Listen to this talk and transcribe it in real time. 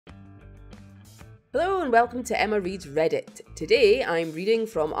Hello and welcome to Emma Reads Reddit. Today I'm reading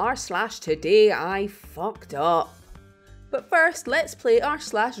from r/today I fucked up. But first let's play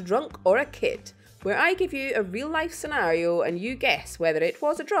r/drunk or a kid, where I give you a real life scenario and you guess whether it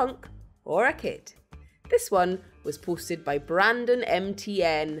was a drunk or a kid. This one was posted by Brandon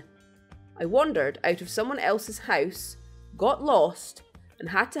MTN. I wandered out of someone else's house, got lost, and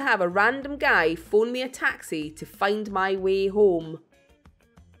had to have a random guy phone me a taxi to find my way home.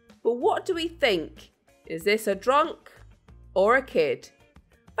 But what do we think? Is this a drunk or a kid?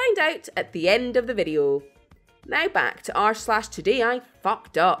 Find out at the end of the video. Now back to r/today I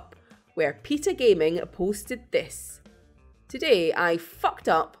fucked up, where PETA Gaming posted this. Today I fucked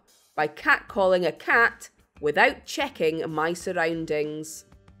up by catcalling a cat without checking my surroundings.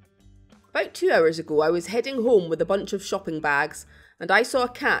 About 2 hours ago I was heading home with a bunch of shopping bags and I saw a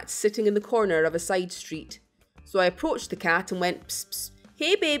cat sitting in the corner of a side street. So I approached the cat and went, "Psst, psst.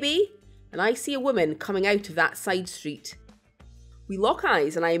 Hey baby," and I see a woman coming out of that side street. We lock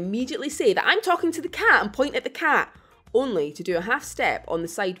eyes and I immediately say that I'm talking to the cat and point at the cat, only to do a half step on the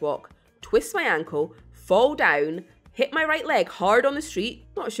sidewalk, twist my ankle, fall down, hit my right leg hard on the street.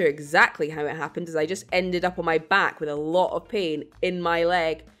 Not sure exactly how it happened, as I just ended up on my back with a lot of pain in my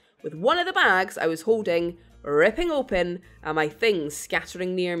leg, with one of the bags I was holding ripping open and my things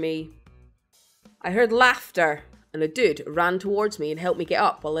scattering near me. I heard laughter, and a dude ran towards me and helped me get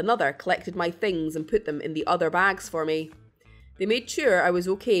up, while another collected my things and put them in the other bags for me. They made sure I was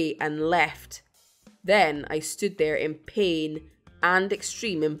okay and left. Then I stood there in pain and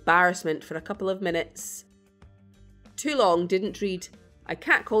extreme embarrassment for a couple of minutes. Too long didn't read. I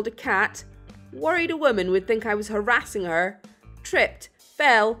catcalled a cat, worried a woman would think I was harassing her, tripped,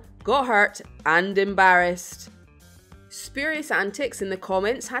 fell, got hurt and embarrassed. Spurious antics in the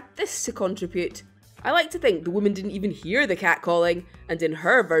comments had this to contribute. I like to think the woman didn't even hear the catcalling, and in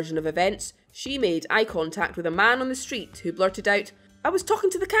her version of events, she made eye contact with a man on the street who blurted out, "I was talking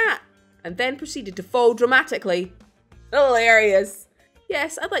to the cat," and then proceeded to fall dramatically. Hilarious!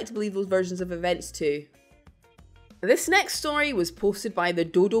 Yes, I'd like to believe those versions of events too. This next story was posted by the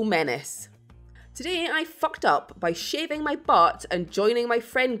Dodo Menace. Today I fucked up by shaving my butt and joining my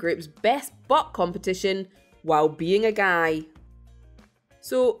friend group's best butt competition while being a guy.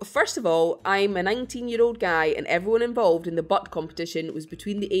 So, first of all, I'm a 19-year-old guy and everyone involved in the butt competition was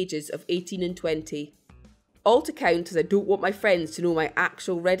between the ages of 18 and 20. All to count, as I don't want my friends to know my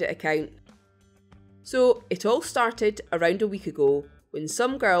actual Reddit account. So, it all started around a week ago when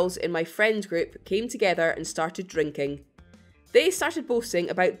some girls in my friends group came together and started drinking. They started boasting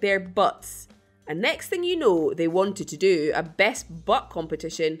about their butts, and next thing you know, they wanted to do a best butt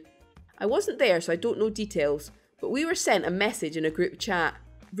competition. I wasn't there, so I don't know details. But we were sent a message in a group chat.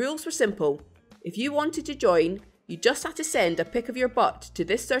 Rules were simple. If you wanted to join, you just had to send a pic of your butt to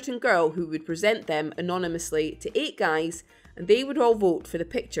this certain girl who would present them anonymously to 8 guys, and they would all vote for the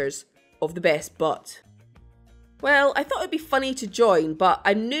pictures of the best butt. Well, I thought it'd be funny to join, but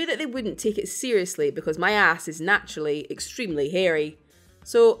I knew that they wouldn't take it seriously because my ass is naturally extremely hairy.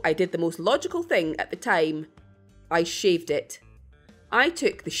 So I did the most logical thing at the time. I shaved it. I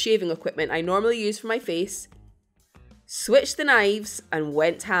took the shaving equipment I normally use for my face, switched the knives and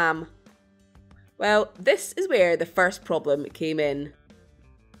went ham. Well, this is where the first problem came in.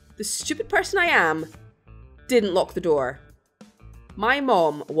 The stupid person I am didn't lock the door. My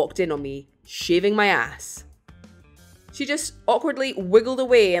mom walked in on me shaving my ass. She just awkwardly wiggled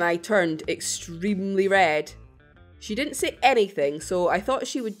away and I turned extremely red. She didn't say anything, so I thought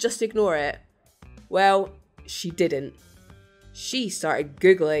she would just ignore it. Well, she didn't. She started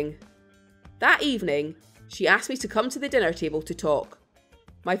Googling. That evening, she asked me to come to the dinner table to talk.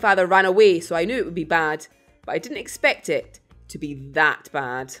 My father ran away, so I knew it would be bad, but I didn't expect it to be that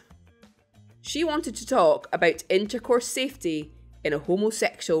bad. She wanted to talk about intercourse safety in a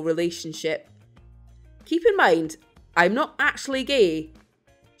homosexual relationship. Keep in mind, I'm not actually gay.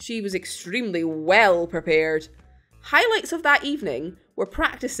 She was extremely well prepared. Highlights of that evening were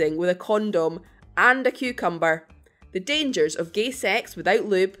practicing with a condom and a cucumber, the dangers of gay sex without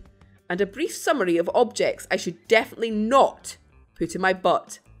lube, and a brief summary of objects I should definitely not put in my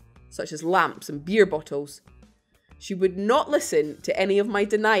butt, such as lamps and beer bottles. She would not listen to any of my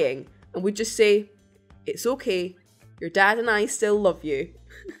denying and would just say, "It's okay, your dad and I still love you."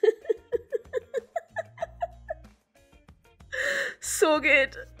 So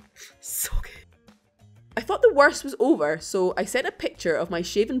good. So good. I thought the worst was over, so I sent a picture of my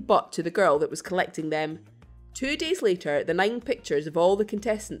shaven butt to the girl that was collecting them. 2 days later, the 9 pictures of all the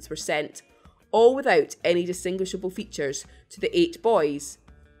contestants were sent, all without any distinguishable features, to the 8 boys.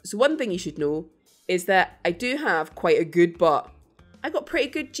 So one thing you should know is that I do have quite a good butt. I got pretty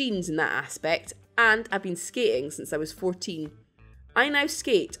good genes in that aspect, and I've been skating since I was 14. I now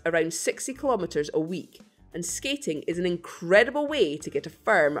skate around 60 kilometres a week, and skating is an incredible way to get a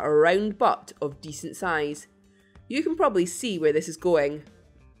firm, round butt of decent size. You can probably see where this is going.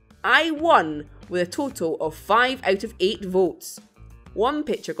 I won with a total of 5 out of 8 votes. One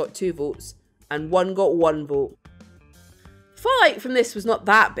picture got 2 votes, and one got 1 vote. Fallout from this was not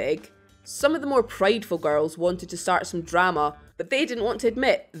that big. Some of the more prideful girls wanted to start some drama, but they didn't want to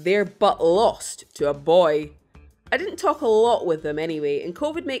admit their butt lost to a boy. I didn't talk a lot with them anyway, and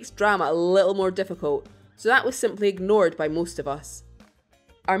COVID makes drama a little more difficult, so that was simply ignored by most of us.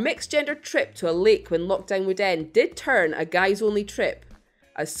 Our mixed gender trip to a lake when lockdown would end did turn a guys only trip,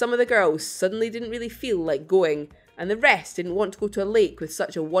 as some of the girls suddenly didn't really feel like going, and the rest didn't want to go to a lake with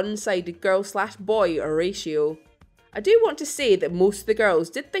such a one-sided girl/boy ratio. I do want to say that most of the girls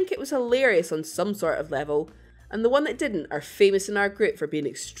did think it was hilarious on some sort of level, and the one that didn't are famous in our group for being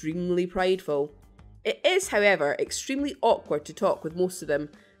extremely prideful. It is, however, extremely awkward to talk with most of them,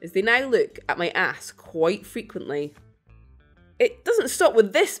 as they now look at my ass quite frequently. It doesn't stop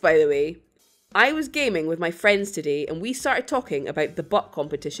with this, by the way. I was gaming with my friends today and we started talking about the butt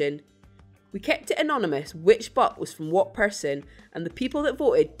competition. We kept it anonymous which butt was from what person, and the people that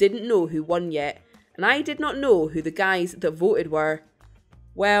voted didn't know who won yet, and I did not know who the guys that voted were.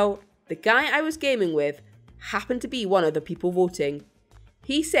 Well, the guy I was gaming with happened to be one of the people voting.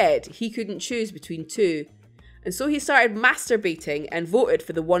 He said he couldn't choose between two, and so he started masturbating and voted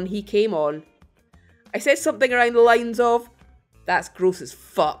for the one he came on. I said something around the lines of, "That's gross as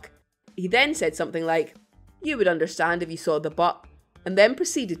fuck." He then said something like, "You would understand if you saw the butt," and then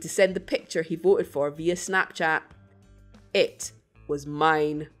proceeded to send the picture he voted for via Snapchat. It was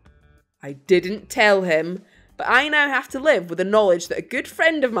mine. I didn't tell him, but I now have to live with the knowledge that a good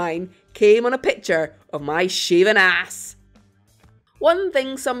friend of mine came on a picture of my shaven ass. One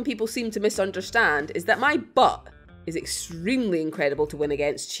thing some people seem to misunderstand is that my butt is extremely incredible to win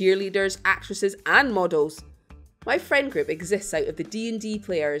against cheerleaders, actresses and models. My friend group exists out of the D&D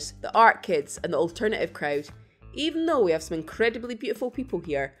players, the art kids and the alternative crowd. Even though we have some incredibly beautiful people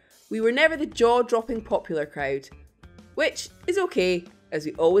here, we were never the jaw-dropping popular crowd. Which is okay, as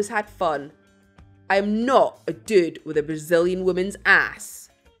we always had fun. I am not a dude with a Brazilian woman's ass.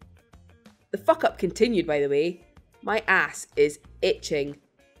 The fuck up continued, by the way. My ass is itching.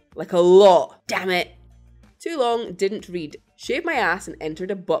 Like a lot, damn it. Too long, didn't read. Shaved my ass and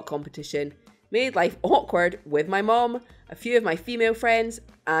entered a butt competition. Made life awkward with my mom, a few of my female friends,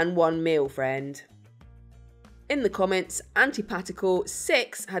 and one male friend. In the comments,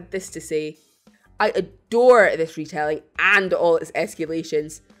 Antipatico6 had this to say, "I adore this retelling and all its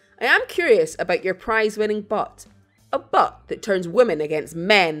escalations. I am curious about your prize-winning butt. A butt that turns women against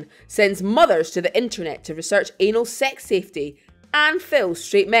men, sends mothers to the internet to research anal sex safety, and fills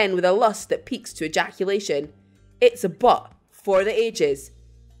straight men with a lust that peaks to ejaculation. It's a butt for the ages.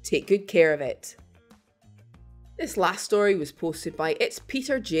 Take good care of it." This last story was posted by It's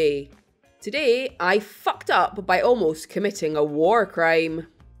Peter J. Today, I fucked up by almost committing a war crime.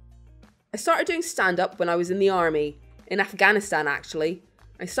 I started doing stand-up when I was in the army, in Afghanistan actually.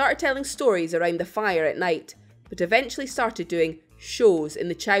 I started telling stories around the fire at night, but eventually started doing shows in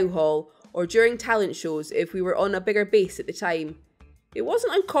the chow hall or during talent shows if we were on a bigger base at the time. It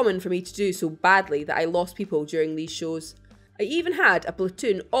wasn't uncommon for me to do so badly that I lost people during these shows. I even had a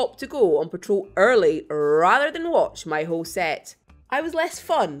platoon opt to go on patrol early rather than watch my whole set. I was less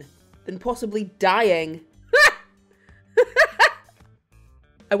fun than possibly dying.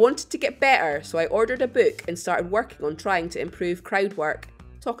 I wanted to get better, so I ordered a book and started working on trying to improve crowd work,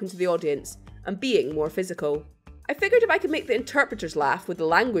 talking to the audience, and being more physical. I figured if I could make the interpreters laugh with the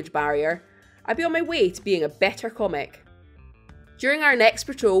language barrier, I'd be on my way to being a better comic. During our next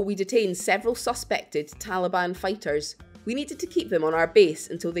patrol, we detained several suspected Taliban fighters. We needed to keep them on our base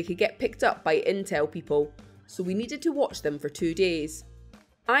until they could get picked up by intel people, so we needed to watch them for 2 days.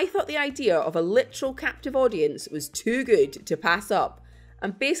 I thought the idea of a literal captive audience was too good to pass up,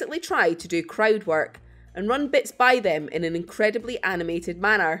 and basically tried to do crowd work and run bits by them in an incredibly animated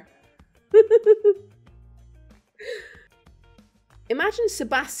manner. Imagine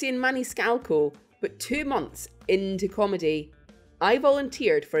Sebastian Maniscalco, but 2 months into comedy. I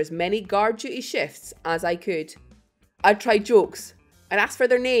volunteered for as many guard duty shifts as I could. I'd try jokes, I'd ask for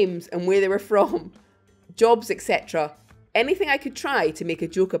their names and where they were from, jobs, etc. Anything I could try to make a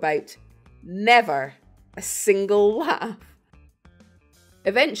joke about. Never a single laugh.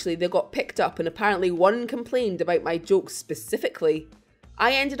 Eventually they got picked up and apparently one complained about my jokes specifically.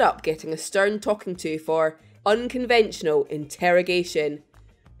 I ended up getting a stern talking to for unconventional interrogation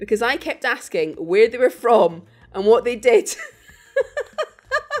because I kept asking where they were from and what they did.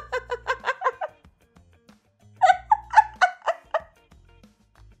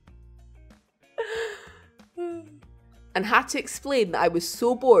 and had to explain that I was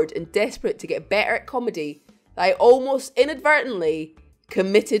so bored and desperate to get better at comedy that I almost inadvertently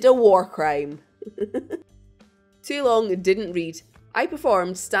committed a war crime. Too long and didn't read. I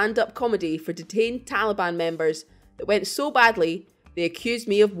performed stand-up comedy for detained Taliban members that went so badly they accused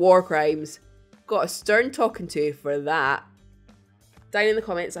me of war crimes. Got a stern talking to for that. Down in the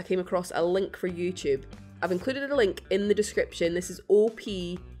comments I came across a link for YouTube. I've included a link in the description. This is OP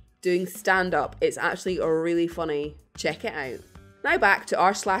doing stand-up. It's actually really funny. Check it out. Now back to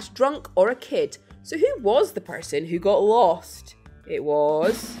r/drunk or a kid. So who was the person who got lost? It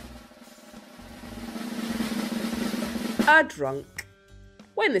was a drunk.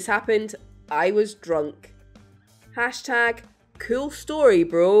 When this happened, I was drunk. Hashtag cool story,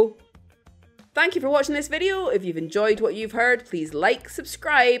 bro. Thank you for watching this video. If you've enjoyed what you've heard, please like,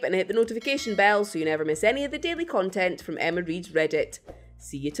 subscribe, and hit the notification bell so you never miss any of the daily content from Emma Reads Reddit.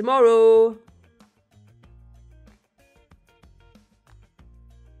 See you tomorrow.